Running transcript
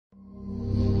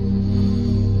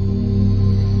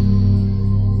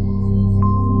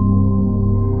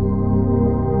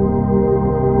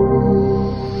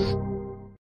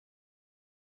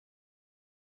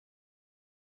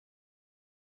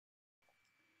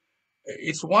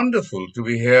It's wonderful to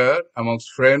be here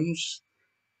amongst friends,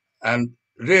 and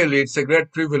really, it's a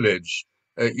great privilege.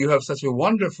 You have such a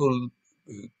wonderful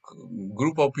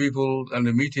group of people and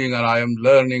a meeting, and I am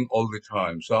learning all the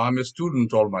time. So I'm a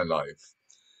student all my life.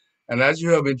 And as you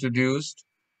have introduced,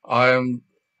 I am.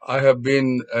 I have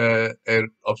been an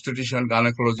obstetrician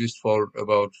gynecologist for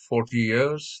about 40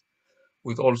 years,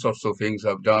 with all sorts of things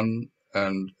I've done,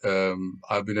 and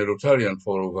I've been a Rotarian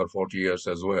for over 40 years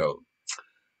as well.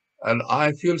 And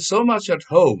I feel so much at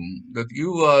home that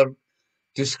you are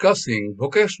discussing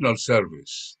vocational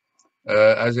service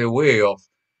as a way of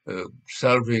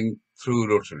serving through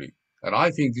Rotary. And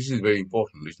I think this is very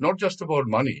important. It's not just about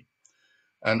money.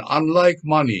 And unlike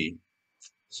money,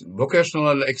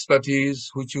 vocational expertise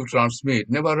which you transmit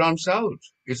never runs out.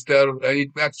 It's there and it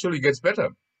actually gets better.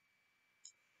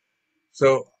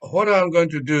 So what I'm going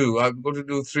to do, I'm going to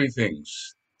do three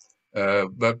things.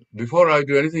 But before I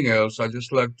do anything else, I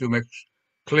just like to make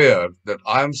clear that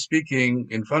I am speaking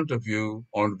in front of you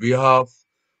on behalf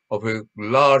of a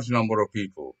large number of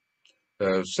people.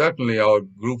 Certainly our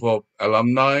group of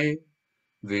alumni,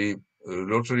 the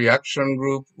Rotary Action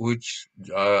Group, which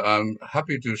I'm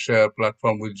happy to share a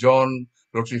platform with John,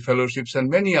 Rotary Fellowships, and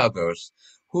many others,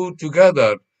 who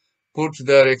together put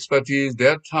their expertise,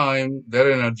 their time,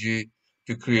 their energy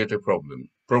to create a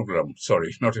program,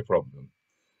 sorry, not a problem.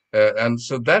 And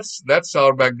so that's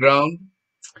our background.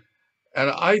 And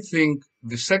I think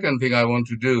the second thing I want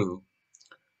to do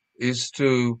is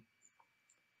to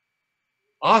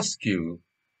ask you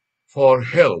for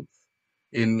help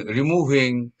in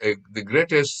removing the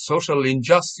greatest social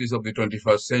injustice of the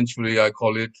 21st century, I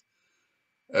call it,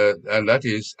 and that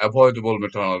is avoidable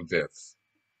maternal death.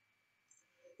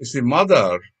 You see,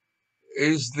 mother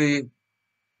is the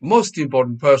most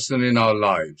important person in our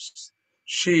lives.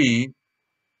 She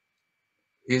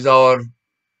is our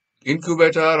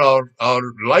incubator, our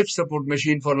life support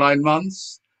machine for 9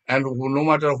 months, and no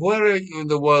matter where in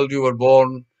the world you were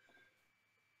born,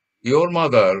 your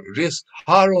mother risked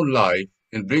her own life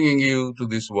in bringing you to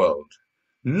this world.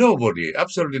 Nobody,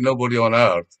 absolutely nobody on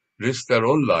earth risks their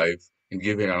own life in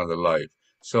giving another life.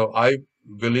 So I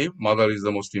believe mother is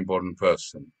the most important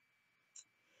person.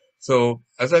 So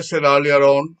as I said earlier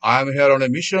on, I am here on a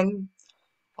mission.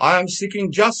 I am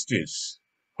seeking justice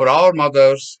for our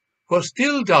mothers who are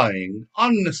still dying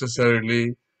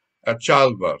unnecessarily at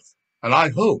childbirth. And I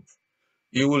hope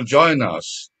you will join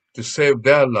us to save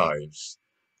their lives.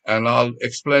 And I'll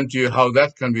explain to you how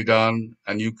that can be done,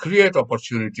 and you create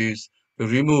opportunities to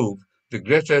remove the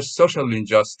greatest social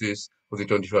injustice of the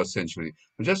 21st century.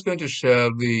 I'm just going to share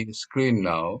the screen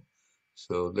now.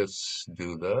 So let's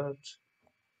do that.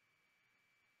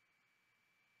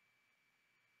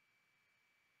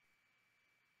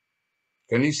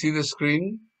 Can you see the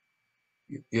screen?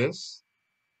 Yes?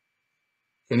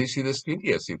 Can you see the screen?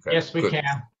 Yes, you can. Yes, we Good.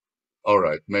 can. All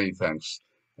right. Many thanks.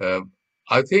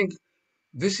 I think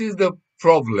this is the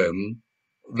problem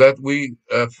that we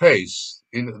face.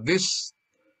 This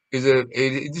is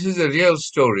a real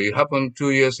story. It happened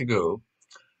 2 years ago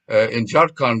in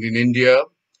Jharkhand in India.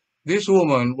 This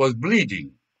woman was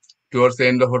bleeding towards the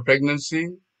end of her pregnancy,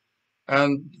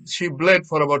 and she bled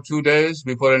for about 2 days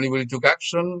before anybody took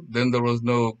action. Then there was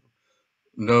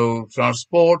no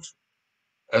transport,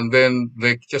 and then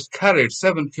they just carried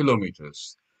 7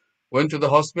 kilometers. Went to the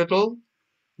hospital.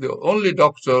 The only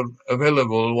doctor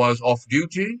available was off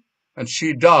duty, and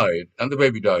she died, and the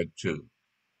baby died too.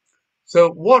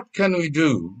 So what can we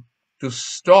do to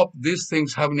stop these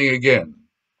things happening again?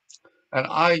 And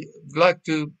I like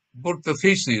to put the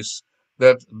thesis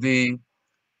that the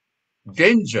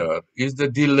danger is the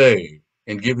delay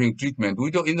in giving treatment. We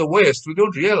don't, in the West, we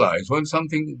don't realize when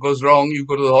something goes wrong, you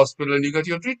go to the hospital and you get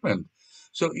your treatment.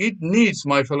 So it needs,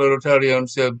 my fellow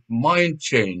Rotarians, a mind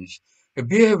change, a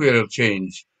behavioral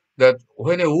change, that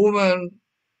when a woman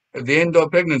at the end of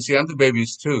pregnancy, and the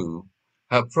babies too,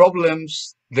 have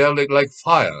problems, they're like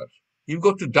fire. You've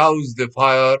got to douse the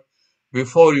fire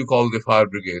before you call the fire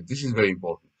brigade. This is very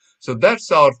important. So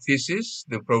that's our thesis,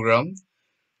 the program.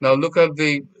 Now look at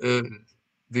the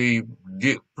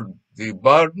the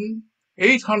burden.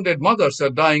 800 mothers are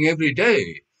dying every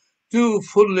day. Two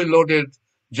fully loaded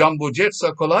jumbo jets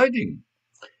are colliding.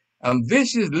 And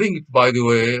this is linked, by the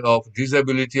way, of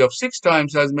disability of 6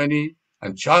 times as many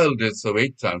and child deaths of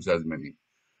 8 times as many.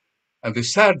 And the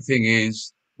sad thing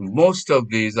is, most of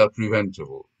these are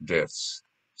preventable deaths.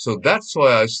 So that's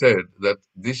why I said that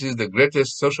this is the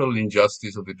greatest social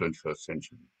injustice of the 21st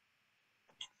century.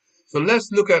 So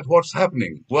let's look at what's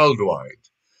happening worldwide.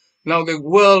 Now, the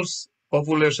world's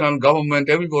population, government,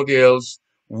 everybody else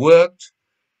worked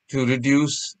to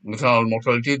reduce maternal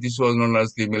mortality. This was known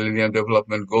as the Millennium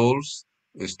Development Goals.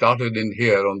 It started in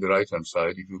here on the right-hand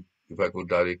side, if I could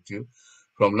direct you,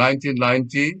 from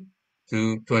 1990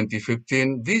 to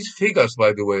 2015. These figures,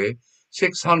 by the way,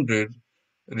 600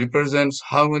 represents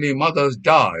how many mothers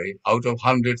die out of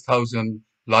 100,000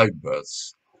 live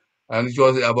births. And it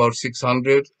was about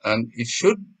 600, and it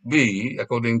should be,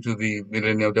 according to the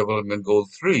Millennium Development Goal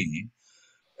 3,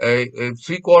 a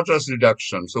three-quarters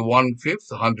reduction, so 1/5,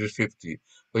 150.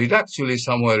 But it's actually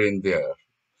somewhere in there.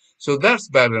 So that's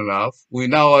bad enough. We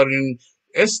now are in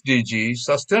SDG,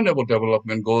 Sustainable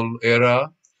Development Goal era,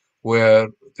 where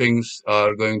things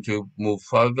are going to move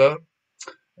further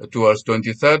towards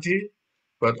 2030.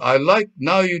 But I like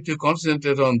now you to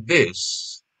concentrate on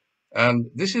this. And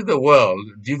this is the world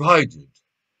divided.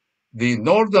 The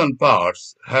northern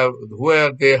parts have,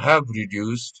 where they have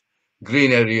reduced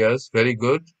green areas, very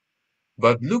good.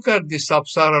 But look at the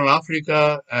sub-Saharan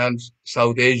Africa and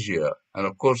South Asia, and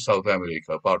of course South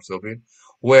America, parts of it,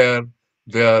 where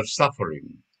they are suffering.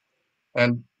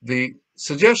 And the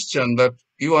suggestion that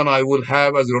you and I will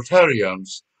have as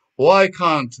Rotarians, why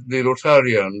can't the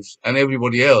Rotarians and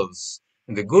everybody else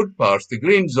in the good parts, the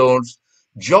green zones,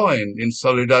 join in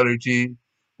solidarity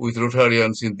with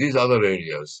Rotarians in these other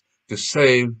areas to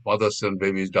save mothers and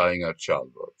babies dying at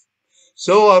childbirth?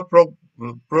 So our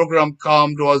program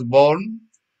CALMED was born,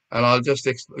 and I'll just,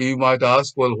 you might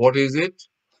ask, well, what is it?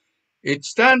 It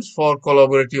stands for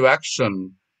Collaborative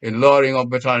Action in Lowering of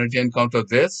Maternity Encounter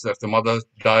Deaths, that's the mother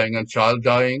dying and child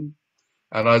dying.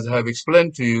 And as I have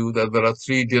explained to you that there are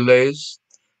 3 delays,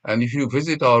 and if you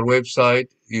visit our website,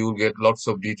 you will get lots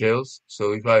of details.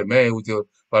 So if I may, with your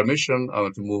permission, I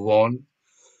want to move on.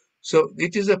 So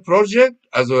it is a project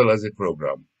as well as a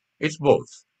program. It's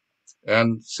both.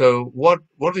 And so what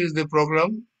is the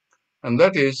program? And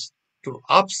that is to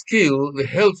upskill the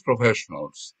health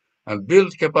professionals and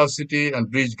build capacity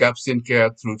and bridge gaps in care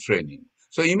through training.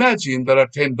 So imagine there are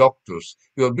 10 doctors.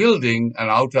 You're building an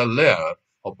outer layer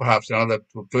of perhaps another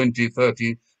 20,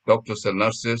 30 doctors and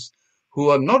nurses who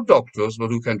are not doctors, but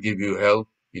who can give you help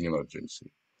in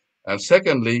emergency. And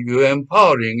secondly, you're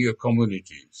empowering your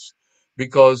communities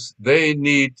because they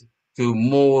need to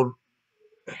more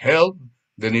help,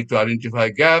 they need to identify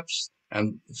gaps,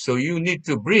 and so you need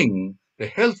to bring the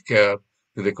healthcare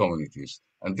to the communities.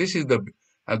 And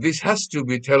this has to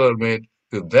be tailor-made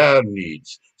to their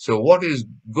needs. So what is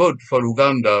good for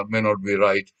Uganda may not be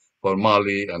right for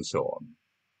Mali and so on.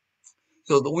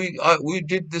 So we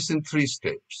did this in 3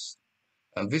 steps.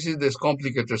 And this is this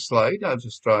complicated slide. I'll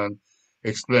just try and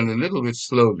explain a little bit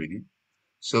slowly.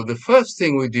 So the first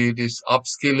thing we did is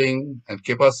upskilling and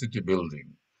capacity building.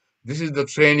 This is the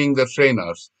training the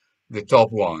trainers, the top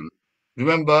one.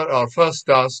 Remember, our first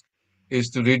task is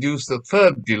to reduce the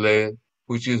third delay,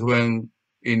 which is when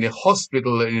in a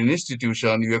hospital, in an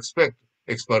institution, you expect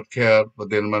expert care, but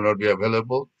they may not be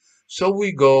available. So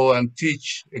we go and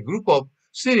teach a group of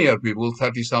senior people,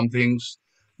 30-somethings,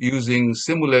 using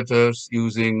simulators,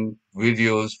 using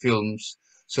videos, films,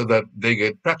 so that they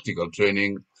get practical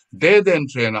training. They then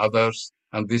train others,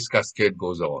 and this cascade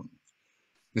goes on.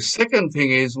 The second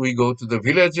thing is we go to the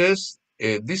villages.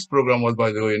 This program was,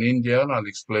 by the way, in India, and I'll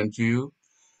explain to you.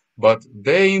 But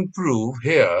they improve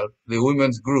here. The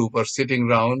women's group are sitting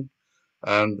around,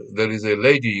 and there is a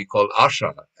lady called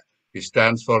Asha. It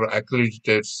stands for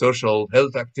Accredited Social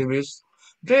Health Activist.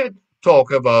 They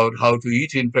talk about how to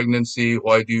eat in pregnancy,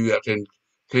 why do you attend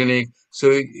clinic.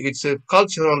 So it's a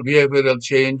cultural behavioral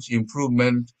change,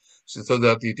 improvement, so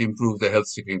that it improves the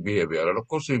health-seeking behavior. And of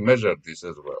course, we measure this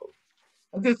as well.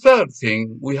 And the third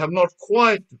thing, we have not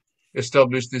quite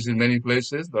established this in many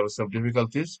places. There are some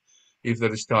difficulties. If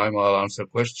there is time, I'll answer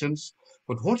questions.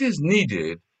 But what is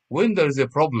needed when there is a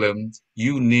problem,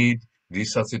 you need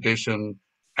resuscitation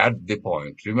at the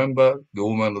point. Remember, the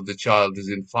woman or the child is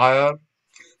in fire.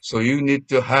 So you need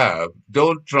to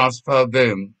don't transfer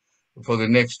them for the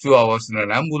next 2 hours in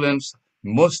an ambulance.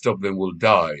 Most of them will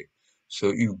die.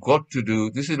 So you've got to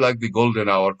do, this is like the golden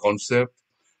hour concept.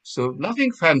 So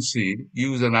nothing fancy,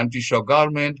 use an anti-shock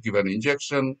garment, give an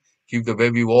injection, keep the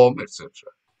baby warm, etc.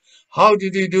 How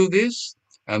did we do this?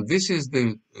 And this is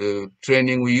the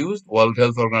training we used, World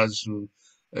Health Organization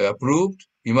approved,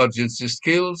 emergency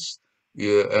skills,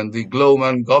 and the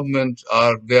Global government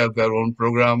they have their own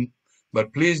program.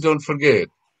 But please don't forget,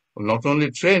 not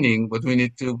only training, but we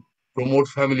need to promote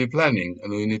family planning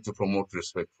and we need to promote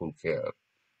respectful care.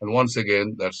 And once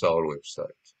again, that's our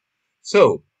website.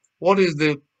 So what is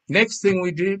the next thing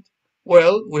we did?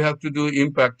 Well, we have to do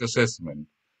impact assessment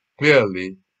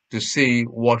clearly to see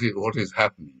what is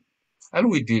happening. And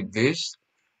we did this.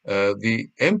 The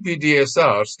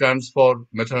MPDSR stands for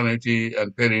Maternity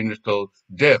and Perinatal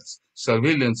Death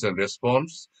Surveillance and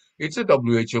Response. It's a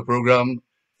WHO program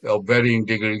of varying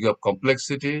degrees of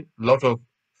complexity. A lot of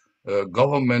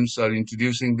governments are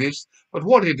introducing this. But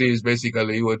what it is,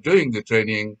 basically, you are doing the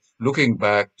training, looking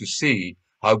back to see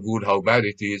how good, how bad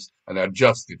it is, and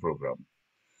adjust the program.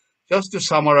 Just to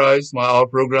summarize our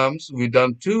programs, we've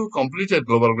done 2 completed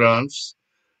global grants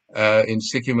in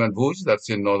Sikkim and Bhuj, that's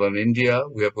in northern India.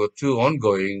 We have got 2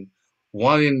 ongoing,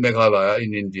 one in Meghalaya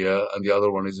in India, and the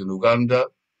other one is in Uganda.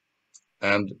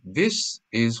 And this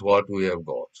is what we have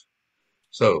got.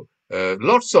 So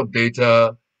lots of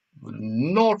data.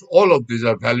 Not all of these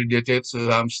are validated, so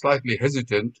I'm slightly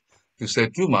hesitant to say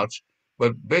too much.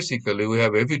 But basically, we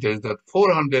have evidence that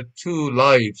 402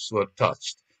 lives were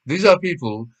touched. These are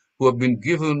people who have been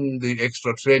given the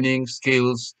extra training,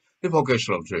 skills, the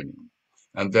vocational training,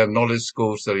 and their knowledge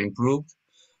scores are improved.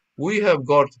 We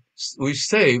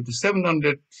saved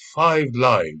 705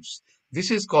 lives. This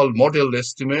is called model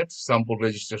estimate, sample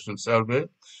registration survey.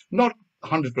 Not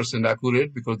 100%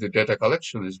 accurate because the data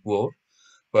collection is poor,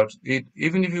 but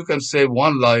even if you can save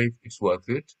one life, it's worth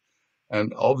it.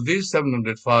 And of these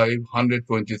 705,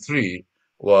 123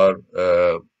 were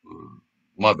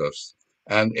mothers,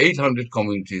 and 800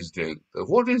 communities did.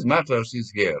 What is matters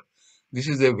is here. This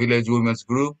is a village women's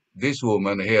group. This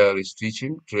woman here is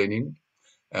teaching, training,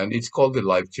 and it's called the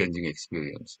life-changing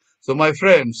experience. So my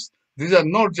friends, these are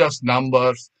not just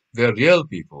numbers, they're real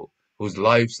people whose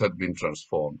lives have been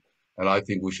transformed. And I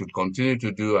think we should continue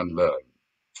to do and learn.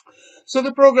 So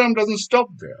the program doesn't stop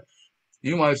there.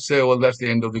 You might say, well, that's the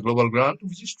end of the global grant,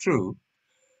 which is true.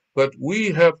 But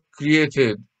we have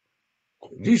created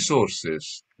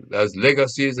resources as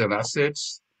legacies and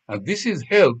assets, and this is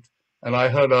helped. And I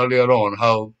heard earlier on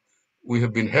how we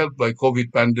have been helped by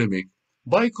COVID pandemic,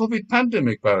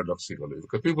 paradoxically,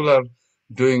 because people are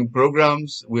doing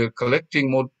programs, we're collecting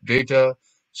more data.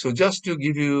 So just to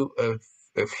give you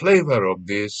a flavor of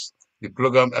this, the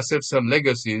program assets and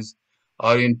legacies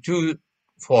are in 2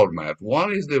 formats.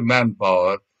 One is the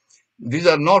manpower. These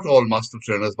are not all master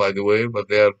trainers, by the way, but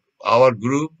they are our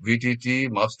group,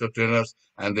 VTT, master trainers,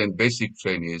 and then basic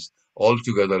trainees, all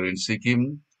together in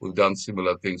Sikkim. We've done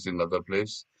similar things in other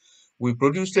places. We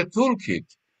produced a toolkit.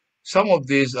 Some of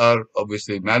these are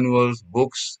obviously manuals,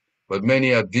 books, but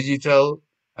many are digital,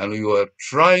 and we were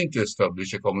trying to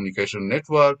establish a communication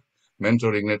network,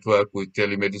 mentoring network with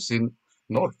telemedicine.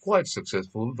 Not quite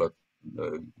successful, but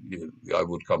uh, I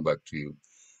would come back to you.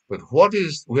 But what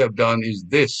is we have done is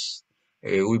this.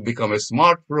 We've become a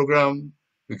smart program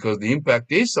because the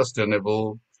impact is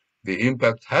sustainable. The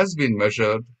impact has been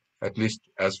measured, at least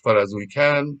as far as we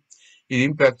can. The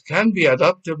impact can be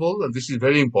adaptable, and this is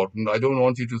very important. I don't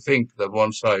want you to think that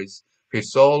one size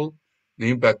fits all. The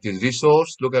impact is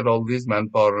resource. Look at all these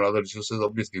manpower and other resources.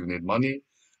 Obviously, we need money,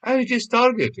 and it is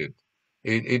targeted.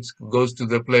 It goes to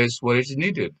the place where it's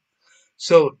needed.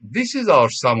 So this is our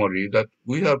summary that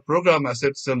we have program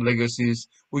assets and legacies.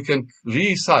 We can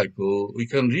recycle, we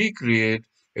can recreate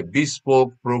a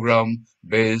bespoke program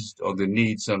based on the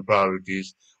needs and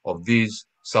priorities of these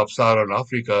sub-Saharan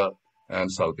Africa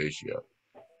and South Asia.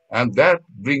 And that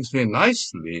brings me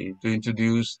nicely to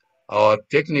introduce our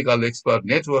technical expert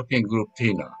networking group,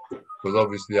 TINA, because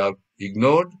obviously I've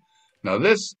ignored. Now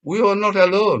we are not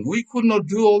alone. We could not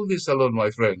do all this alone, my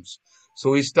friends.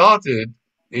 So we started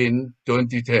in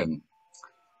 2010,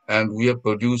 and we have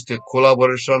produced a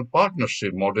collaboration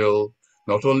partnership model,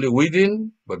 not only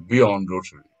within, but beyond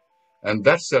Rotary. And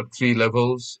that's at 3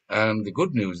 levels, and the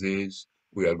good news is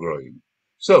we are growing.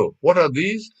 So what are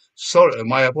these? Sorry,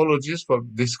 my apologies for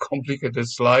this complicated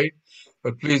slide,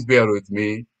 but please bear with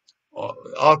me.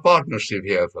 Our partnership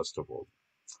here, first of all.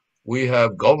 We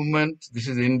have government, this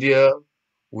is India.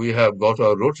 We have got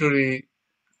our Rotary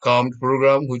CALMED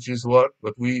program, which is what,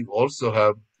 but we also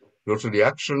have Rotary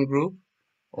Action Group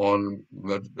on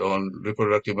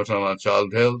reproductive maternal and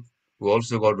child health. We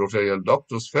also got Rotarian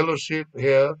Doctors Fellowship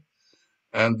here,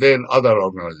 and then other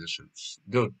organizations.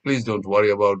 Please don't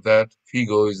worry about that.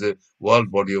 FIGO is a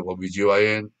world body of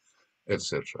OBGYN,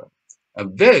 etc.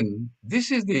 And then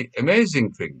this is the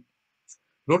amazing thing.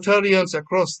 Rotarians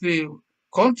across the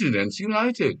continents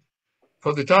united.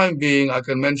 For the time being, I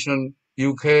can mention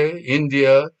UK,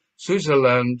 India,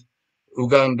 Switzerland,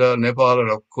 Uganda, Nepal,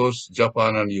 and of course,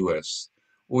 Japan and US.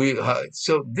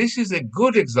 So this is a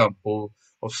good example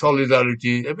of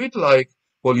solidarity, a bit like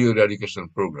polio eradication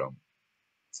program.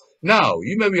 Now,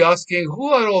 you may be asking, who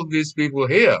are all these people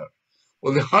here?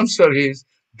 Well, the answer is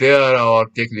they are our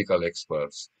technical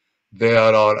experts. They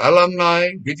are our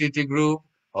alumni, BTT group,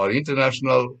 our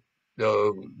international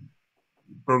uh,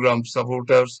 program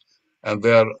supporters, and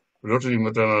they are Rotary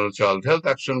Maternal Child Health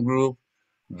Action Group.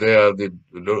 They are the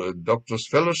Doctors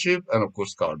Fellowship, and of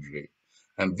course, cadre.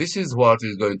 And this is what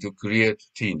is going to create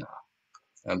TINA.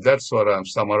 And that's what I'm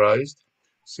summarized.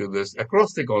 So this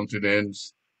across the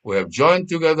continents, we have joined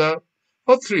together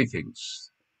for three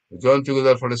things. We joined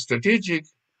together for a strategic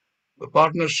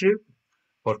partnership,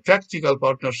 for tactical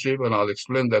partnership, and I'll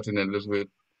explain that in a little bit,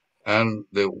 and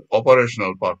the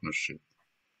operational partnership.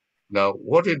 Now,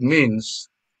 what it means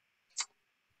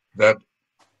that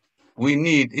we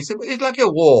need, it's like a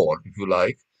war, if you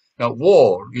like. Now,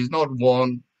 war is not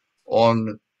won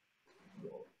on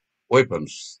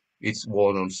weapons, it's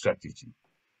won on strategy.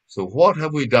 So what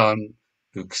have we done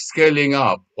to scaling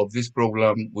up of this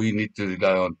program? We need to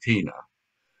rely on TINA,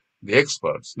 the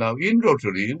experts. Now, in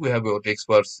Rotary, we have got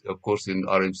experts, of course, in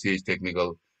RMCH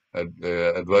Technical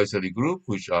Advisory Group,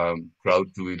 which I'm proud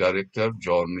to be director.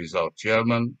 John is our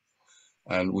chairman.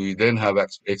 And we then have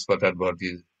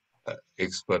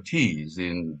expertise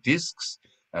in discs.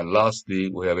 And lastly,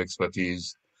 we have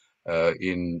expertise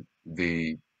in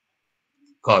the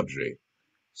cadre.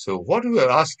 So what we are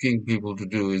asking people to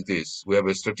do is this. We have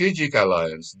a strategic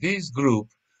alliance. This group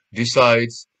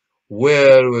decides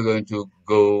where we're going to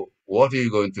go, what are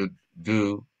you going to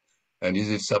do, and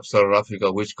is it sub-Saharan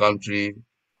Africa, which country,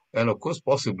 and of course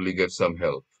possibly get some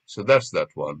help. So that's that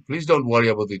one. Please don't worry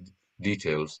about the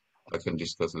details. I can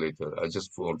discuss later. I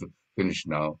just want to finish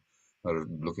now,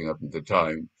 looking at the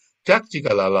time.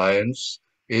 Tactical alliance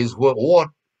is what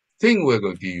thing we're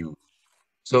going to use.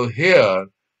 So here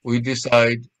we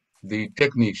decide the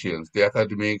technicians, the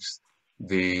academics,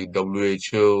 the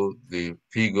WHO, the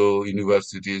FIGO,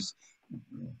 universities,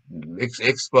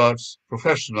 experts,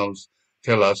 professionals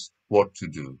tell us what to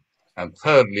do. And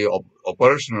thirdly,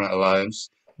 operational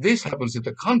alliance. This happens at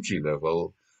the country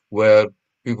level where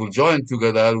people join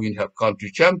together. We have country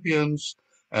champions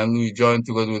and we join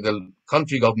together with the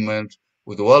country government,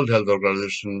 with the World Health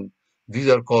Organization. These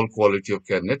are called Quality of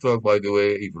Care Network, by the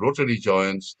way, if Rotary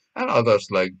joins and others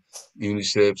like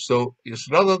UNICEF. So it's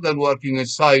rather than working in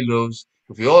silos,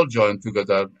 if we all join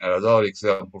together, as our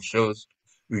example shows,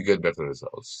 we get better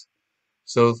results.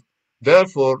 So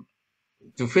therefore,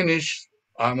 to finish,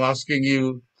 I'm asking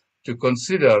you to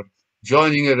consider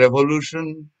joining a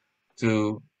revolution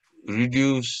to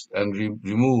reduce and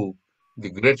remove the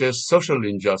greatest social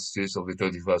injustice of the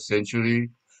 21st century.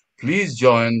 Please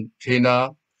join TINA,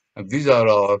 and these are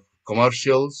our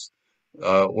commercials.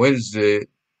 Wednesday,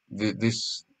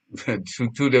 this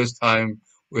 2 days time,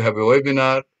 we have a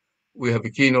webinar. We have a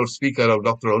keynote speaker of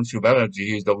Dr. Anshu Banerjee.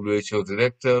 He is WHO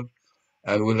director,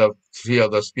 and we'll have 3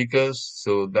 other speakers.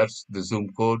 So that's the Zoom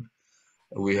code.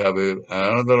 We have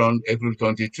another on April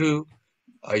 22.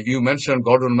 You mentioned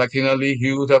Gordon McInally.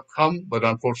 He would have come, but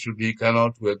unfortunately he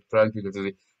cannot. We're trying to get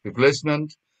a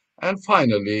replacement. And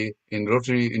finally, in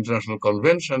Rotary International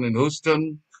Convention in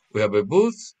Houston, we have a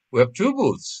booth. We have 2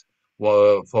 booths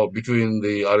for between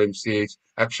the RMCH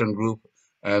Action Group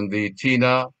and the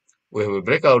TINA. We have a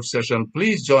breakout session.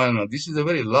 Please join us. This is a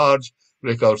very large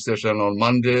breakout session on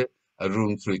Monday at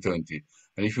room 320.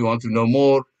 And if you want to know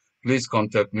more, please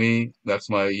contact me. That's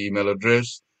my email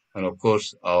address and of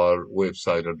course our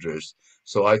website address.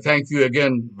 So I thank you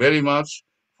again very much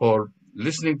for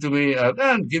listening to me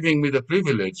and giving me the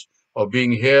privilege of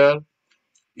being here.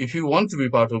 If you want to be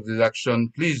part of this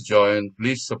action, please join,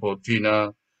 please support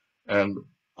TINA. And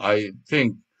I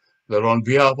think that on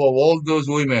behalf of all those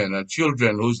women and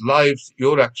children whose lives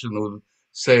your action will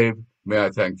save, may I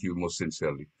thank you most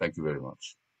sincerely. Thank you very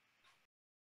much.